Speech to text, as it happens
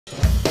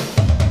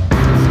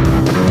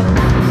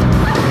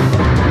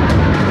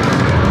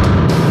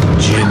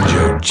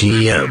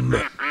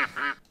GingerGM.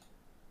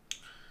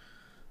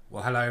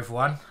 Well, hello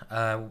everyone.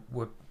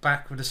 We're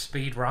back with the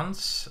speed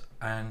runs,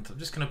 and I'm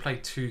just going to play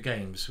two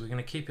games. We're going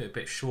to keep it a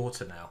bit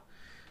shorter now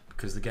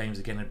because the games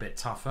are getting a bit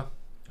tougher.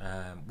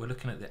 We're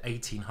looking at the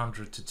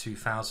 1800 to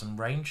 2000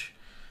 range,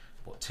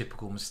 what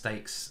typical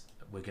mistakes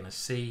we're going to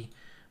see,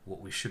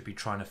 what we should be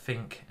trying to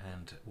think,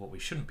 and what we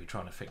shouldn't be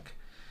trying to think.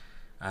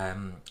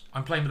 I'm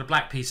playing with the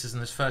black pieces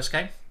in this first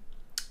game,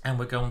 and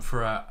we're going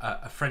for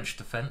a French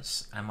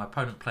defense, and my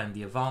opponent playing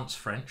the advanced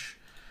French.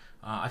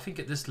 I think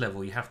at this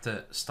level you have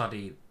to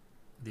study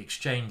the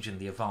exchange in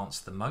the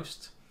advanced the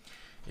most.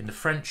 In the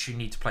French you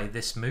need to play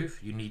this move.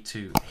 You need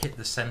to hit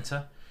the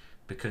center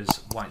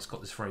because white's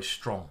got this very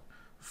strong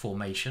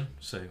formation.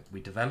 So we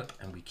develop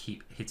and we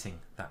keep hitting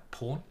that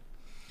pawn.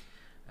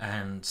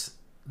 And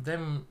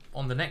then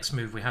on the next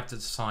move we have to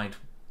decide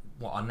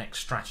what our next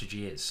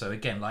strategy is. So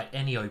again, like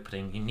any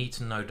opening, you need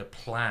to know the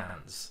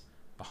plans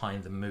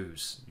behind the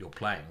moves you're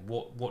playing.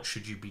 What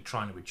should you be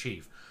trying to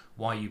achieve?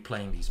 Why are you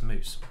playing these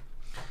moves?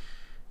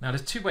 Now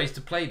there's two ways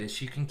to play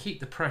this. You can keep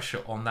the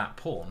pressure on that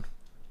pawn,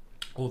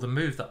 or the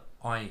move that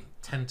I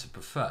tend to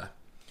prefer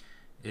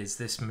is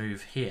this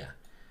move here,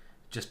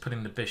 just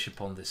putting the bishop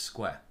on this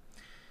square.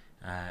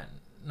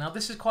 Now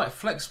this is quite a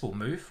flexible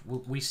move.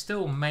 We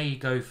still may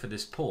go for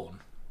this pawn,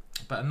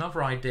 but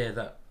another idea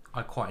that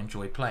I quite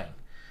enjoy playing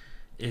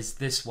is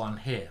this one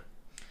here.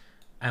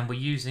 And we're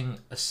using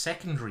a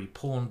secondary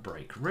pawn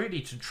break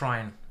really to try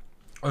and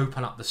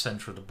open up the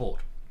center of the board.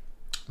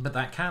 But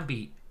that can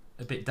be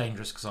a bit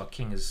dangerous because our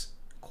king is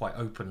quite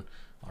open,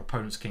 our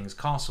opponent's king is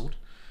castled.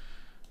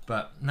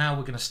 But now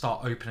we're going to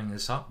start opening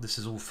this up. This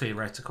is all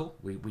theoretical.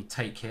 We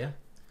take here,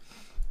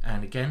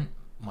 and again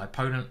my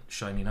opponent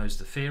showing he knows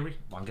the theory.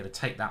 I'm going to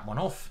take that one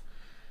off,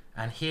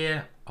 and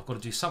here I've got to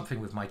do something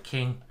with my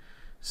king,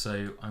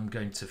 so I'm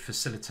going to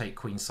facilitate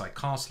queenside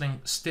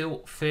castling.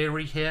 Still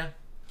theory here.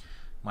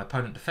 My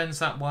opponent defends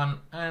that one,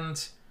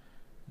 and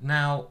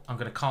now I'm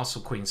going to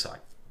castle queenside.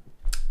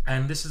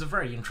 And this is a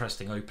very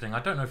interesting opening. I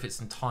don't know if it's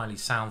entirely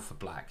sound for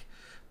black,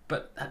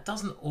 but that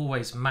doesn't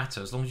always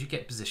matter as long as you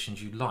get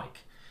positions you like.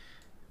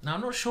 Now I'm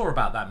not sure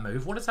about that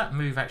move. What is that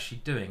move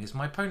actually doing? Is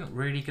my opponent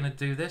really going to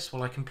do this?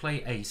 Well, I can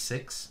play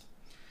a6.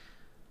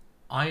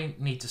 I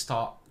need to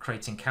start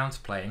creating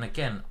counterplay, and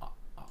again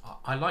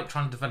I like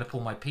trying to develop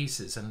all my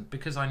pieces, and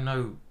because I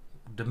know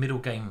the middle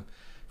game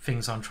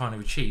things I'm trying to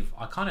achieve,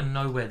 I kind of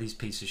know where these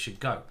pieces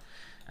should go.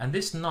 And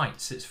this knight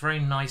sits very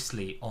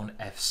nicely on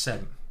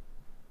f7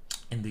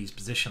 in these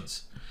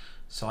positions.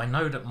 So I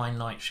know that my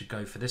knight should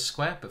go for this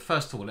square, but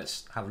first of all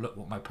let's have a look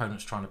what my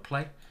opponent's trying to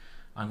play.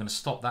 I'm going to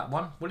stop that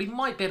one. Well, he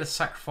might be able to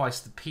sacrifice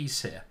the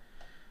piece here,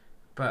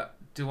 but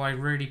do I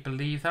really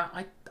believe that?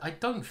 I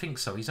don't think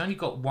so. He's only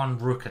got one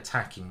rook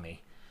attacking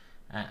me,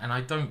 and I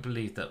don't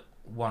believe that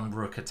one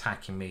rook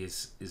attacking me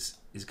is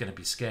going to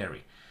be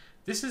scary.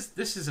 This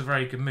is a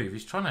very good move.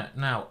 He's trying to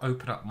now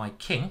open up my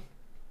king,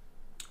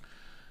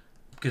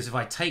 because if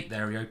I take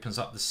there he opens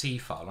up the c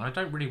file, and I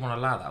don't really want to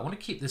allow that. I want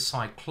to keep this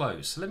side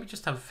closed. So let me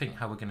just have a think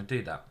how we're going to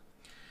do that.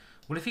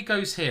 Well, if he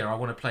goes here I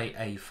want to play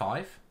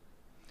a5,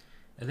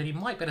 and then he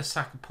might be able to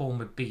sack a pawn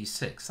with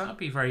b6. That would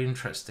be very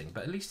interesting,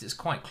 but at least it's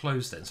quite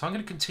closed then. So I'm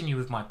going to continue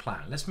with my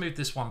plan. Let's move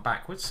this one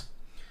backwards,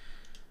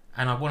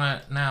 and I want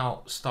to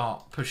now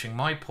start pushing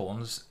my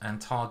pawns and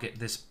target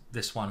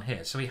this one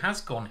here. So he has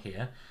gone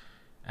here,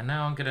 and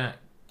now I'm going to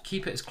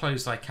keep it as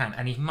closed as I can,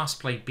 and he must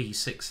play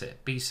b6 here.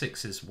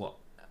 b6 is what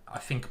I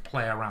think a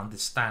player around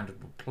this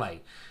standard would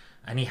play,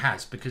 and he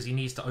has, because he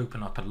needs to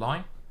open up a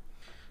line.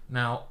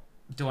 Now,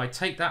 do I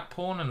take that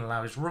pawn and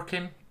allow his rook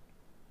in?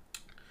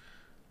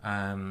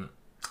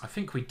 I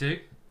think we do.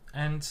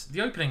 And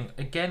the opening,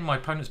 again, my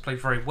opponent's played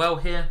very well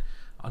here.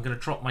 I'm going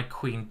to drop my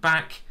queen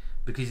back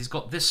because he's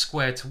got this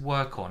square to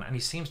work on, and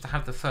he seems to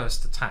have the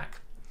first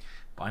attack.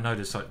 But I know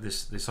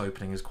this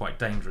opening is quite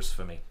dangerous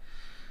for me.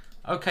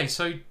 Okay,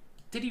 so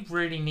did he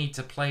really need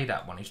to play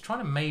that one? He's trying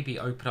to maybe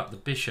open up the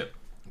bishop,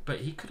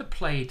 but he could have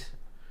played,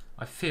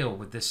 I feel,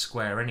 with this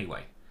square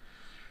anyway.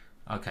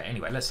 Okay,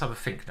 anyway, let's have a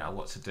think now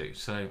what to do.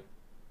 So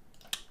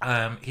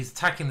he's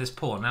attacking this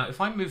pawn. Now,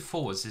 if I move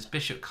forwards, this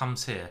bishop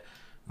comes here.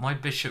 My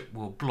bishop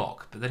will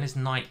block, but then his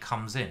knight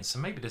comes in. So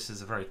maybe this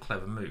is a very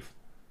clever move.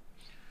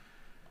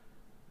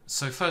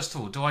 So first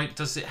of all,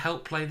 does it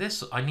help play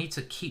this? I need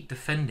to keep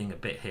defending a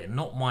bit here.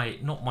 Not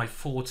my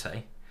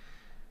forte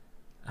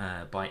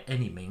by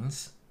any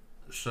means.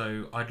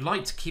 So I'd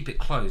like to keep it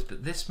closed,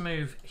 but this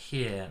move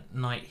here,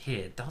 knight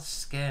here, does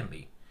scare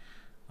me,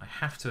 I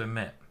have to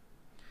admit,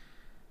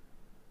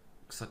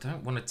 because I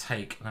don't want to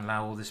take and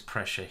allow all this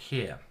pressure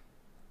here.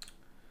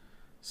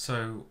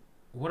 So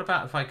what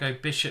about if I go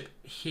bishop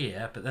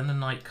here, but then the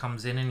knight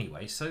comes in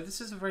anyway? So this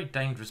is a very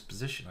dangerous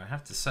position, I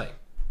have to say.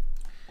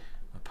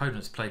 My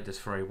opponent's played this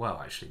very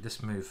well, actually.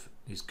 This move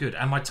is good,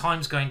 and my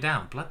time's going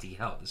down. Bloody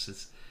hell, this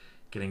is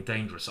getting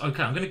dangerous.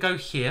 Okay, I'm going to go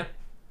here.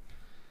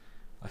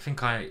 I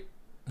think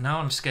now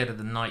I'm scared of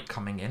the knight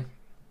coming in.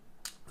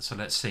 So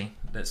let's see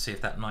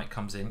if that knight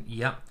comes in.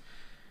 Yep.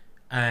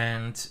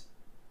 And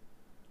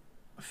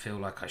I feel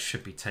like I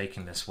should be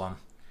taking this one.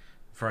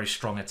 very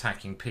strong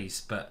attacking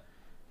piece. But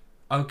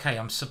okay,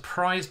 I'm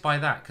surprised by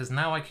that, because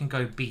now I can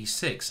go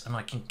b6 and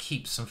I can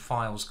keep some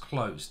files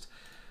closed.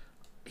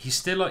 He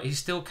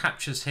still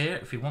captures here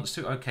if he wants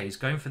to. Okay, he's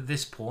going for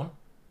this pawn.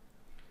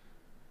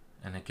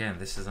 And again,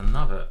 this is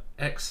another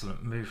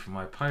excellent move from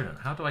my opponent.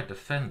 How do I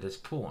defend this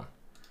pawn?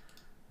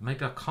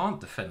 Maybe I can't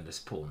defend this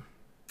pawn.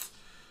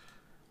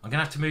 I'm going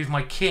to have to move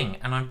my king,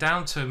 and I'm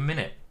down to a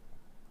minute.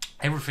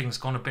 Everything's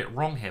gone a bit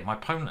wrong here. My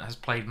opponent has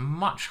played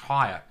much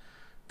higher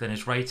than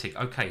his rating.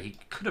 Okay, he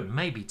could have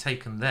maybe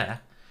taken there,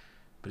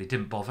 but he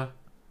didn't bother.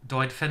 Do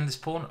I defend this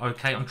pawn?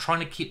 Okay, I'm trying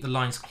to keep the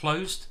lines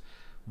closed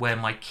where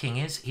my king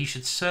is. He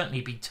should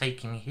certainly be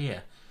taking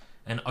here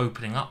and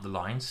opening up the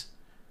lines.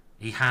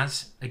 He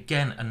has.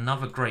 Again,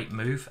 another great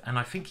move, and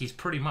I think he's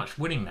pretty much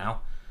winning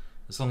now,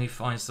 as long as he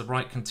finds the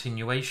right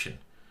continuation.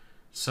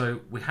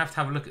 So we have to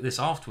have a look at this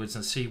afterwards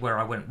and see where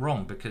I went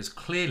wrong, because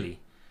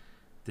clearly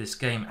this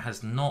game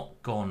has not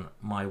gone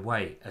my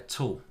way at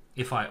all.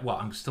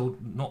 I'm still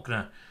not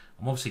gonna,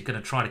 I'm obviously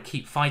gonna try to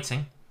keep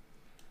fighting.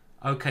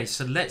 Okay,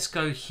 so let's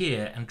go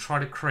here and try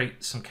to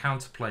create some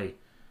counterplay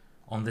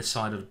on this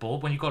side of the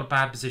board. When you've got a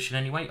bad position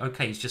anyway,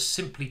 okay, he's just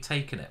simply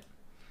taken it.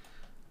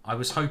 I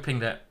was hoping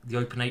that the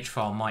open H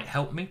file might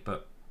help me,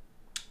 but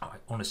I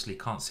honestly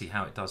can't see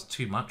how it does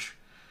too much.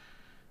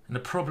 And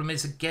the problem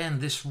is, again,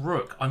 this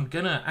rook, I'm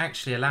going to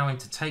actually allow him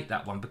to take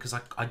that one, because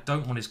I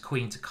don't want his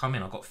queen to come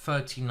in. I've got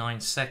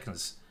 39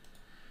 seconds.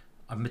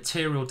 I'm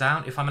material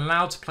down. If I'm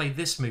allowed to play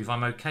this move,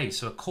 I'm okay.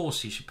 So, of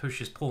course, he should push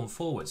his pawn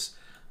forwards.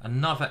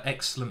 Another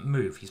excellent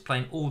move. He's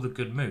playing all the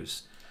good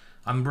moves.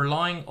 I'm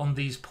relying on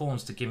these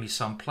pawns to give me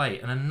some play.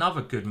 And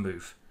another good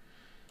move.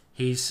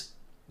 He's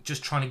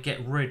just trying to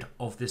get rid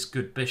of this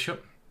good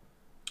bishop.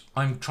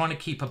 I'm trying to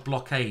keep a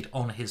blockade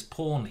on his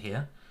pawn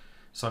here.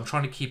 So I'm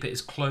trying to keep it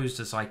as closed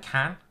as I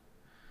can.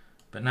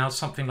 But now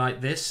something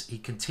like this, he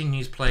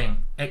continues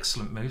playing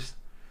excellent moves.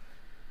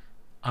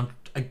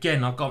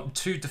 Again, I've got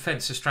two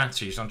defensive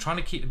strategies. I'm trying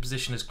to keep the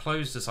position as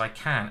closed as I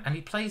can. And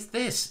he plays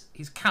this.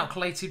 He's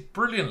calculated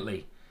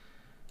brilliantly.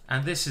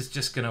 And this is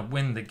just going to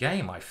win the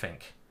game, I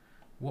think.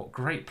 What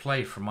great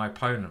play from my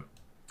opponent.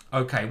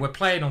 Okay, we're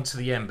playing on to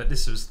the end, but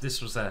this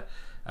was a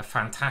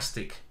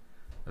fantastically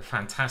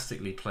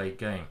played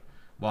game.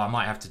 Well, I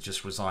might have to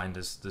just resign.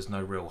 There's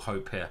no real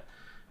hope here.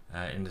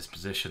 In this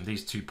position,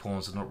 these two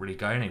pawns are not really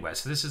going anywhere.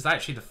 So this is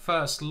actually the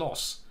first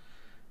loss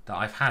that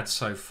I've had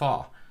so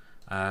far.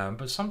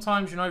 But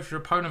sometimes, you know, if your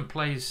opponent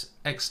plays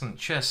excellent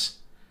chess,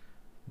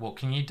 what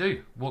can you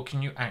do? What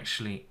can you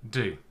actually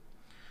do?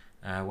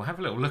 We'll have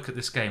a little look at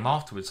this game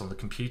afterwards on the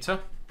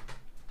computer.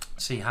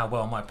 See how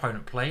well my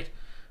opponent played.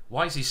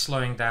 Why is he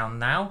slowing down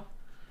now?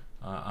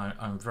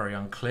 I'm very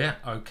unclear.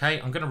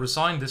 Okay, I'm going to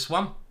resign this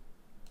one.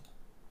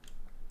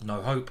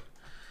 No hope.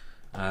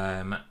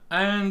 And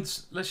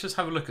let's just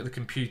have a look at the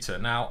computer.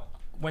 Now,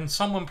 when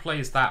someone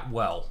plays that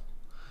well,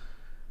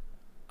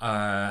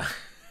 it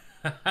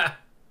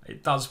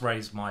does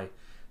raise my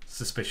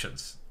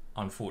suspicions,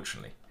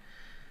 unfortunately.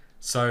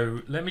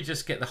 So let me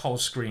just get the whole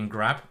screen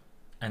grab,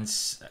 and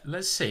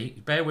let's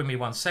see. Bear with me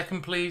 1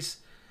 second, please.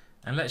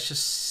 And let's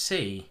just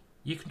see.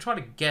 You can try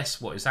to guess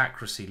what his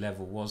accuracy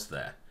level was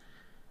there.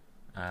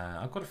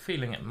 I've got a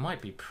feeling it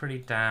might be pretty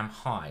damn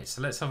high.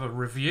 So let's have a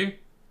review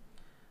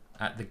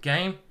at the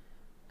game.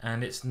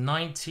 And it's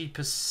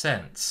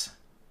 90%.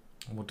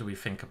 What do we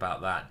think about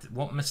that?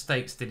 What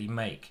mistakes did he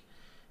make?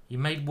 He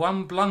made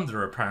one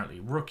blunder, apparently.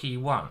 Rook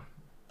E1.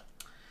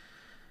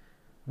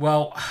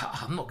 Well,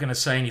 I'm not going to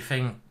say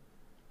anything.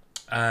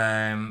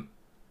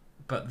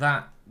 But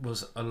that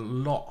was a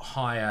lot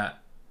higher.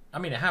 I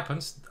mean, it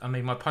happens. I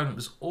mean, my opponent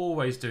was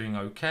always doing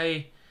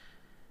okay.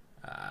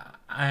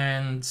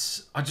 And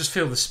I just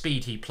feel the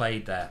speed he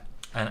played there.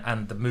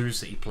 And the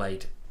moves that he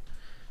played.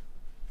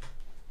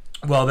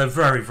 Well, they're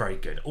very, very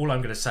good. All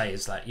I'm going to say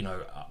is that, you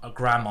know,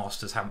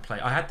 grandmasters haven't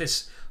played. I had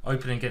this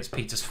opening against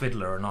Peter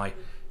Svidler, and I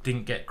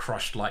didn't get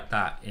crushed like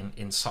that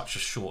in such a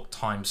short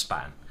time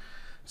span.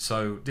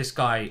 So this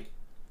guy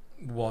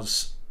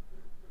was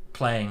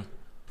playing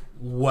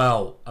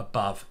well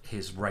above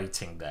his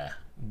rating there.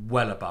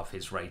 Well above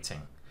his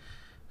rating.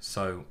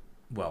 So,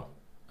 well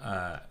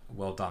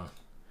done.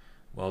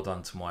 Well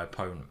done to my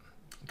opponent.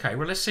 Okay,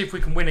 well, let's see if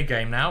we can win a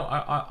game now.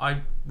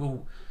 I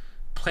will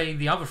play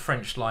the other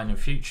French line in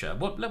future.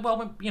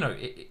 Well, you know,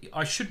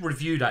 I should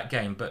review that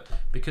game, but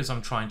because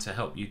I'm trying to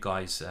help you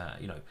guys,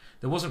 you know,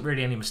 there wasn't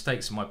really any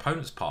mistakes on my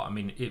opponent's part. I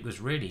mean, it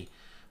was really,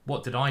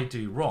 what did I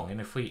do wrong?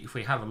 And if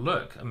we have a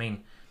look, I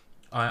mean,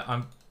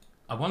 I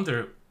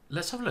wonder.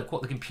 Let's have a look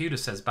what the computer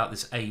says about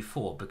this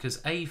A4, because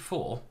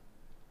A4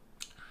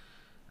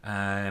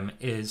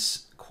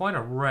 is quite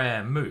a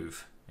rare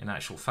move in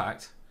actual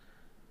fact.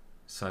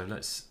 So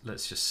let's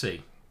just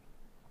see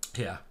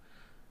here.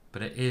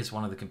 But it is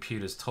one of the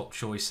computer's top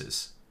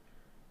choices.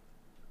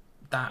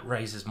 That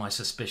raises my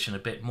suspicion a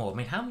bit more. I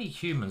mean, how many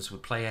humans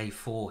would play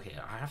A4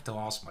 here? I have to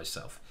ask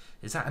myself,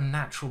 is that a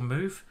natural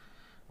move?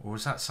 Or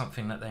is that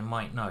something that they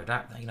might know?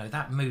 That, you know,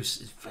 that move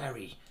is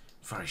very,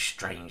 very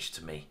strange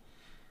to me.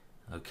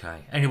 Okay,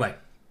 anyway,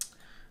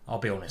 I'll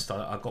be honest,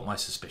 I've got my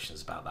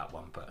suspicions about that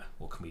one, but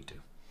what can we do?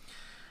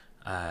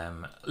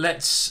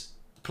 Let's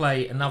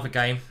play another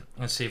game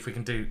and see if we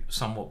can do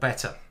somewhat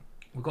better.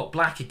 We've got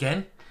black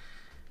again,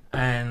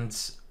 and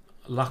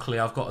luckily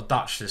I've got a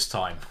Dutch this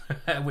time,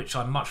 which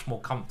I'm much more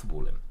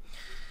comfortable in.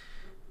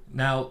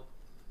 Now,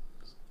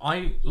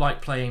 I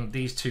like playing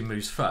these two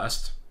moves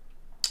first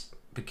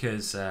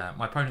because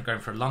my opponent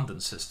going for a London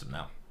system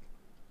now.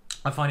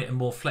 I find it a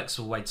more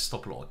flexible way to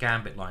stop a lot of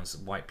gambit lines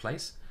that white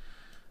plays.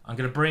 I'm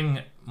going to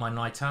bring my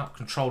knight out,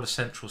 control the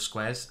central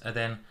squares, and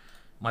then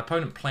my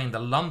opponent playing the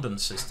London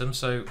system.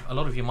 So a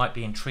lot of you might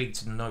be intrigued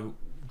to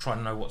try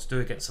to know what to do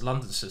against the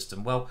London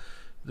system. Well,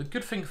 the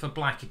good thing for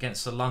black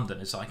against the London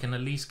is I can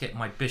at least get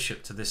my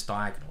bishop to this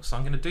diagonal. So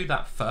I'm going to do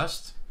that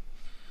first,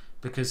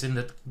 because in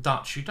the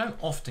Dutch you don't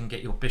often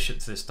get your bishop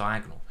to this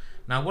diagonal.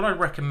 Now what I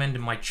recommend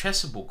in my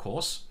chessable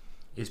course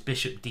is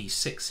bishop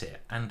d6 here,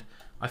 and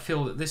I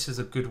feel that this is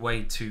a good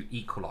way to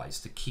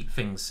equalize, to keep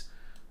things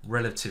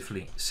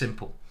relatively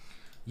simple.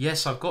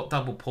 Yes, I've got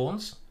double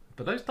pawns,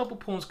 but those double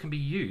pawns can be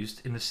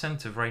used in the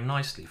center very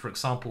nicely. For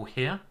example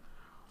here,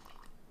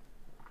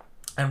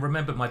 and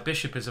remember my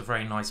bishop is a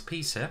very nice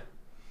piece here.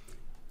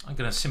 I'm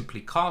going to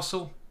simply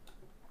castle,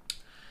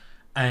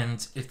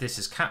 and if this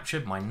is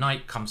captured, my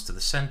knight comes to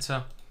the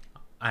center,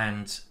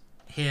 and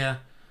here,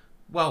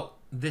 well,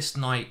 this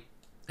knight,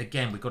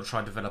 again, we've got to try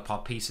to develop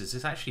our pieces.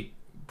 It's actually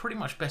pretty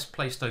much best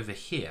placed over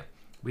here.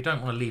 We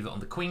don't want to leave it on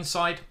the queen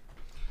side.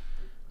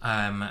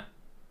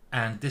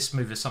 And this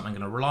move is something I'm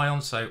going to rely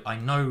on. So I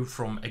know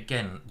from,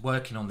 again,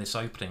 working on this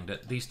opening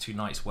that these two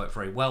knights work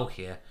very well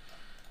here.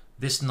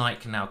 This knight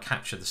can now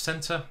capture the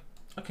center.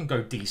 I can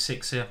go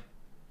d6 here.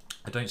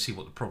 I don't see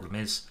what the problem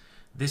is.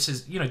 This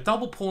is, you know,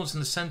 double pawns in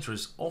the center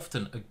is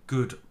often a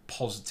good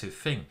positive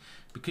thing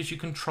because you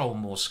control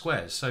more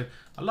squares. So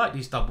I like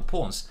these double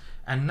pawns.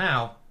 And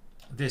now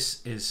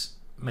this is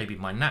maybe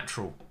my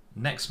natural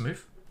next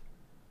move.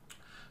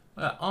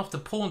 After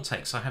pawn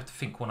takes, I have to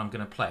think what I'm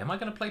going to play. Am I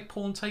going to play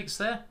pawn takes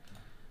there?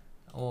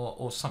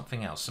 Or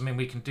something else? I mean,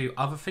 we can do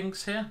other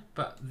things here,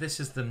 but this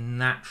is the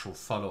natural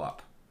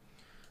follow-up.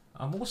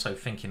 I'm also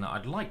thinking that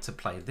I'd like to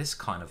play this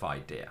kind of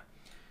idea,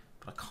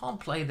 but I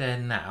can't play there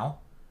now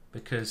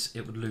because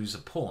it would lose a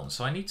pawn.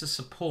 So I need to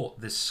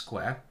support this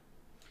square.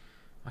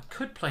 I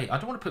could play, I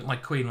don't want to put my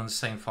queen on the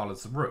same file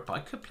as the rook, but I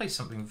could play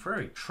something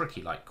very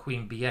tricky like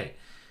queen b8.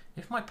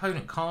 If my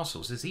opponent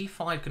castles, is e5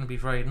 going to be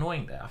very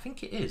annoying there? I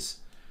think it is.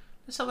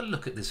 Let's have a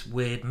look at this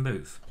weird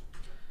move.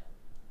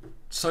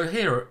 So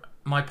here,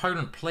 my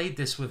opponent played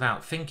this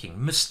without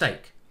thinking.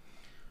 Mistake.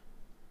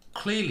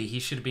 Clearly, he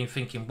should have been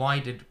thinking, why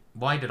did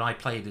I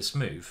play this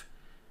move?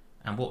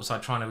 And what was I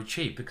trying to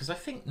achieve? Because I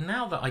think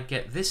now that I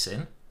get this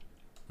in,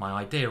 my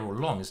idea all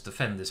along is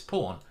defend this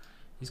pawn.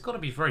 He's got to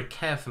be very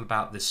careful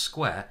about this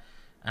square.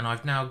 And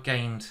I've now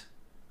gained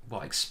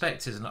what I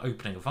expect is an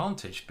opening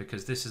advantage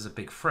because this is a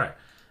big threat.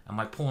 And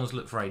my pawns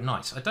look very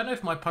nice. I don't know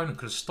if my opponent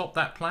could have stopped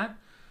that plan,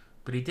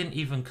 but he didn't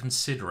even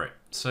consider it.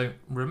 So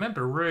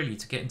remember really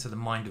to get into the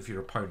mind of your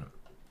opponent.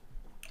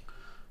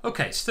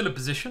 Okay, still a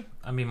position.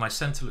 I mean, my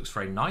center looks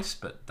very nice,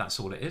 but that's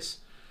all it is.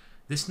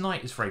 This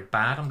knight is very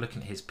bad. I'm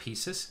looking at his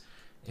pieces.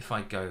 If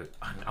I go,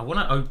 I want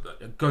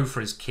to go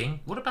for his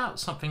king. What about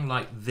something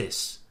like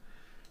this?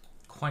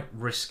 Quite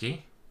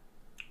risky.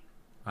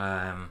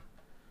 I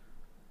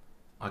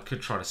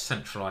could try to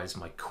centralize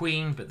my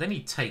queen, but then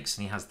he takes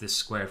and he has this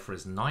square for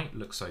his knight.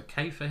 Looks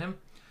okay for him.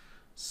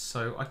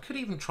 So I could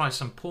even try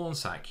some pawn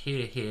sack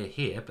here, here,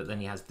 here, but then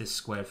he has this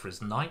square for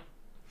his knight.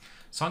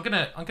 So I'm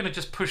gonna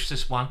just push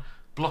this one,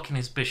 blocking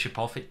his bishop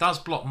off. It does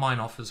block mine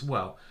off as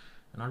well,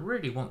 and I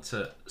really want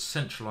to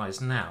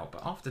centralize now.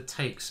 But after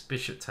takes,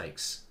 bishop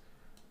takes,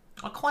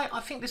 I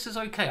think this is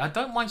okay. I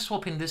don't mind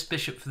swapping this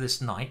bishop for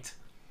this knight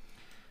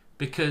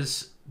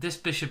because this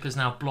bishop is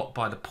now blocked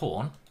by the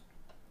pawn.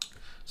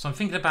 So I'm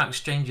thinking about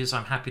exchanges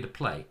I'm happy to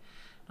play.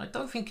 I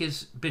don't think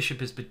his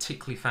bishop is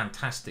particularly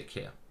fantastic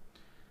here.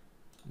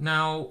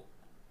 Now,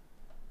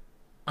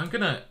 I'm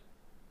going to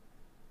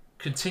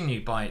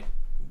continue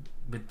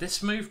with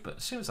this move, but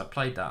as soon as I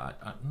played that,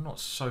 I'm not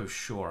so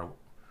sure I'm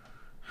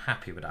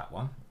happy with that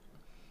one.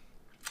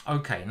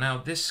 Okay, now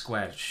this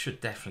square should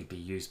definitely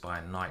be used by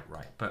a knight,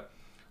 right? But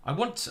I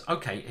want to,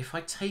 okay, if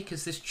I take,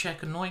 is this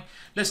check annoying?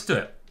 Let's do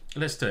it.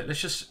 Let's do it.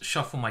 Let's just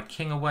shuffle my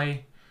king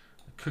away.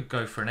 I could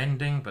go for an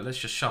ending, but let's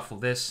just shuffle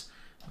this.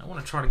 I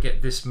want to try to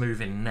get this move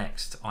in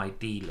next,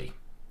 ideally.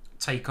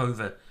 Take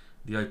over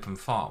the open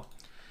file.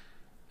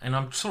 And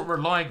I'm sort of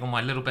relying on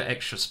my little bit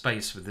extra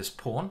space with this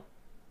pawn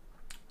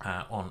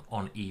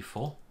on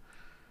e4.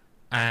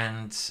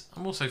 And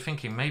I'm also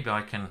thinking maybe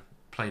I can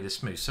play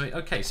this move. So,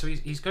 okay, so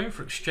he's going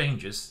for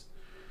exchanges.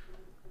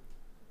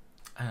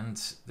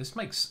 And this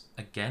makes,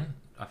 again,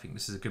 I think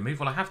this is a good move.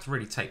 Well, I have to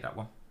really take that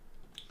one.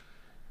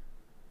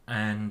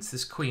 And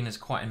this queen is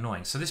quite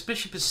annoying. So this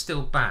bishop is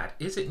still bad.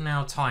 Is it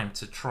now time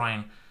to try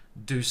and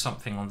do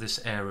something on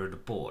this area of the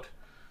board?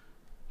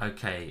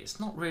 Okay, it's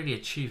not really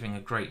achieving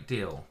a great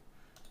deal.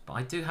 But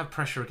I do have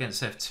pressure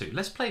against f2.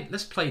 Let's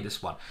play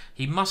this one.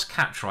 He must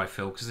capture, I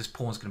feel, because this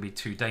pawn's going to be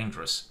too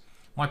dangerous.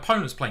 My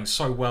opponent's playing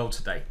so well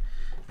today.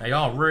 They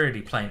are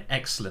really playing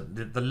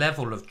excellent. The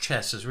level of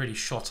chess has really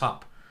shot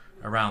up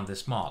around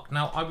this mark.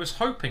 Now, I was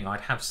hoping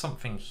I'd have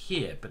something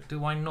here, but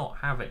do I not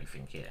have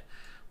anything here?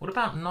 What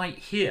about knight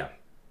here?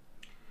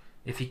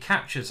 If he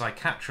captures, I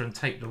capture and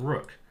take the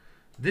rook.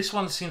 This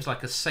one seems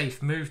like a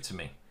safe move to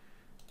me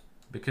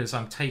because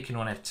I'm taking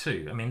on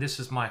f2. I mean, this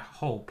is my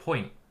whole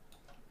point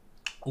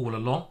all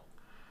along.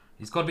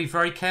 He's got to be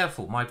very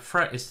careful. My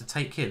threat is to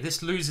take here.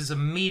 This loses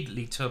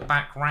immediately to a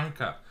back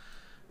ranker.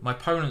 My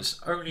opponent's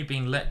only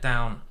been let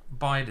down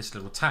by this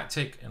little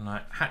tactic, and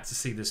I had to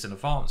see this in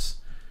advance.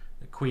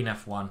 The queen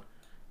f1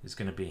 is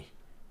going to be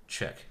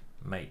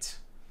checkmate,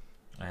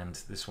 and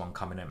this one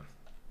coming in.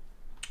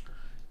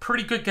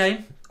 Pretty good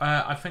game.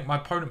 I think my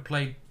opponent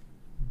played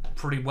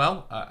pretty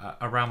well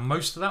around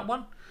most of that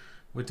one.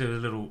 We'll do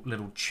a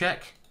little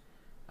check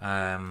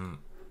on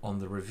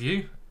the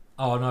review.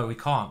 Oh no, we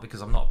can't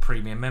because I'm not a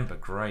premium member.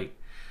 Great.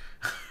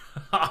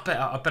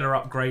 I better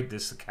upgrade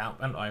this account,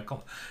 and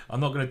I'm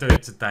not going to do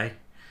it today,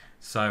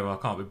 so I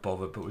can't be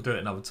bothered. But we'll do it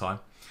another time.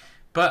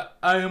 But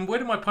where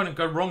did my opponent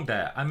go wrong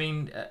there? I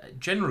mean,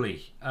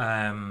 generally,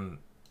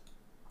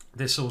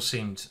 this all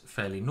seemed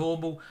fairly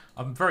normal.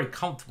 I'm very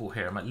comfortable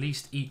here. I'm at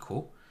least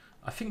equal.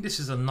 I think this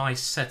is a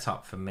nice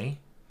setup for me.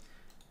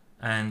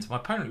 And my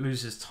opponent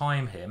loses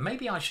time here.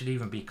 Maybe I should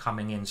even be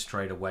coming in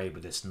straight away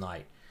with this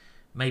knight.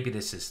 Maybe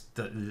this is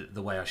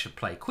the way I should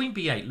play. Queen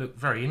b8 looked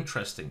very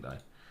interesting, though.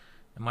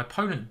 And my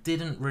opponent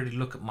didn't really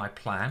look at my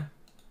plan.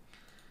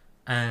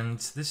 And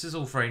this is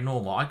all very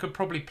normal. I could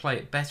probably play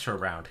it better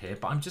around here,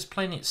 but I'm just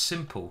playing it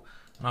simple.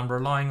 And I'm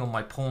relying on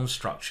my pawn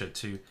structure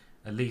to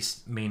at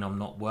least mean I'm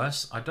not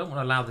worse. I don't want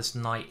to allow this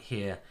knight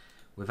here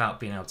without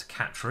being able to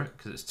capture it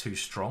because it's too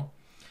strong.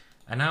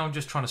 And now I'm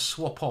just trying to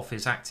swap off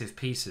his active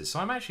pieces. So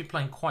I'm actually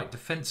playing quite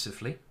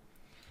defensively.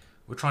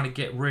 We're trying to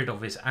get rid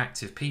of his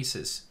active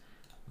pieces.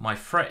 My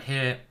threat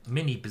here,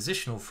 mini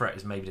positional threat,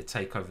 is maybe to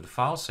take over the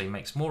file, so he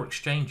makes more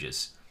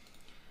exchanges.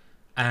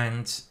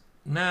 And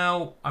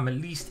now I'm at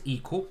least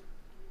equal.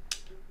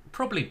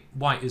 Probably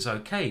white is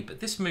okay, but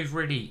this move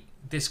really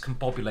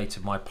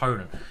discombobulated my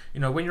opponent.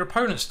 You know, when your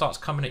opponent starts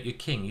coming at your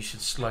king, you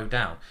should slow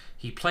down.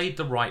 He played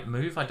the right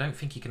move. I don't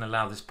think he can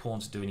allow this pawn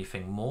to do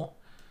anything more.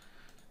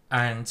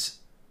 And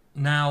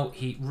now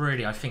he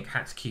really, I think,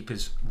 had to keep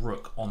his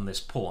rook on this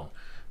pawn.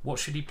 What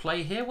should he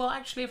play here? Well,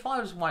 actually, if I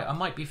was white, I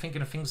might be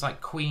thinking of things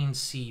like queen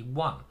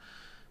c1,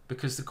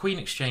 because the queen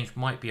exchange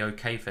might be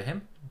okay for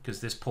him, because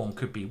this pawn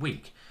could be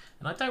weak.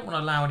 And I don't want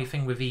to allow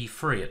anything with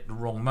e3 at the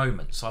wrong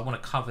moment, so I want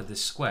to cover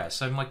this square.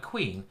 So my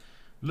queen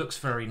looks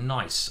very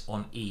nice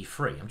on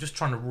e3. I'm just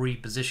trying to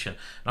reposition, and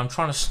I'm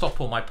trying to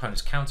stop all my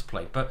opponent's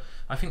counterplay. But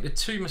I think the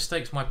two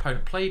mistakes my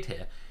opponent played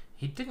here,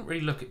 he didn't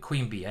really look at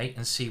queen b8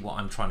 and see what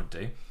I'm trying to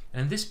do.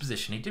 And in this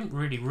position, he didn't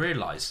really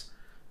realise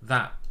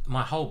that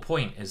my whole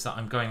point is that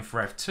I'm going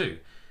for f2.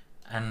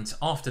 And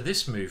after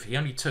this move, he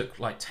only took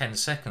like 10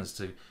 seconds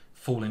to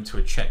fall into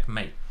a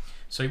checkmate.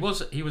 So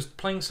he was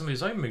playing some of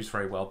his own moves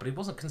very well, but he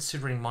wasn't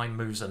considering my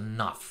moves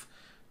enough.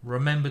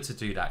 Remember to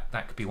do that.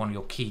 That could be one of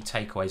your key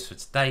takeaways for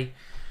today.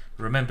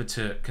 Remember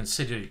to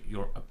consider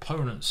your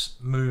opponent's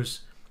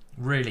moves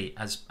really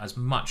as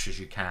much as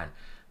you can.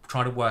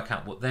 Try to work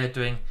out what they're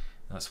doing.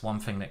 That's one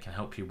thing that can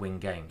help you win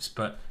games.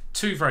 But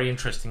two very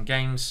interesting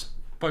games,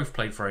 both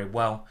played very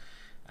well.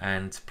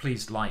 And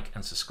please like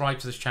and subscribe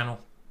to this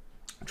channel.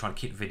 I'm trying to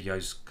keep the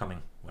videos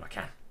coming when I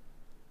can.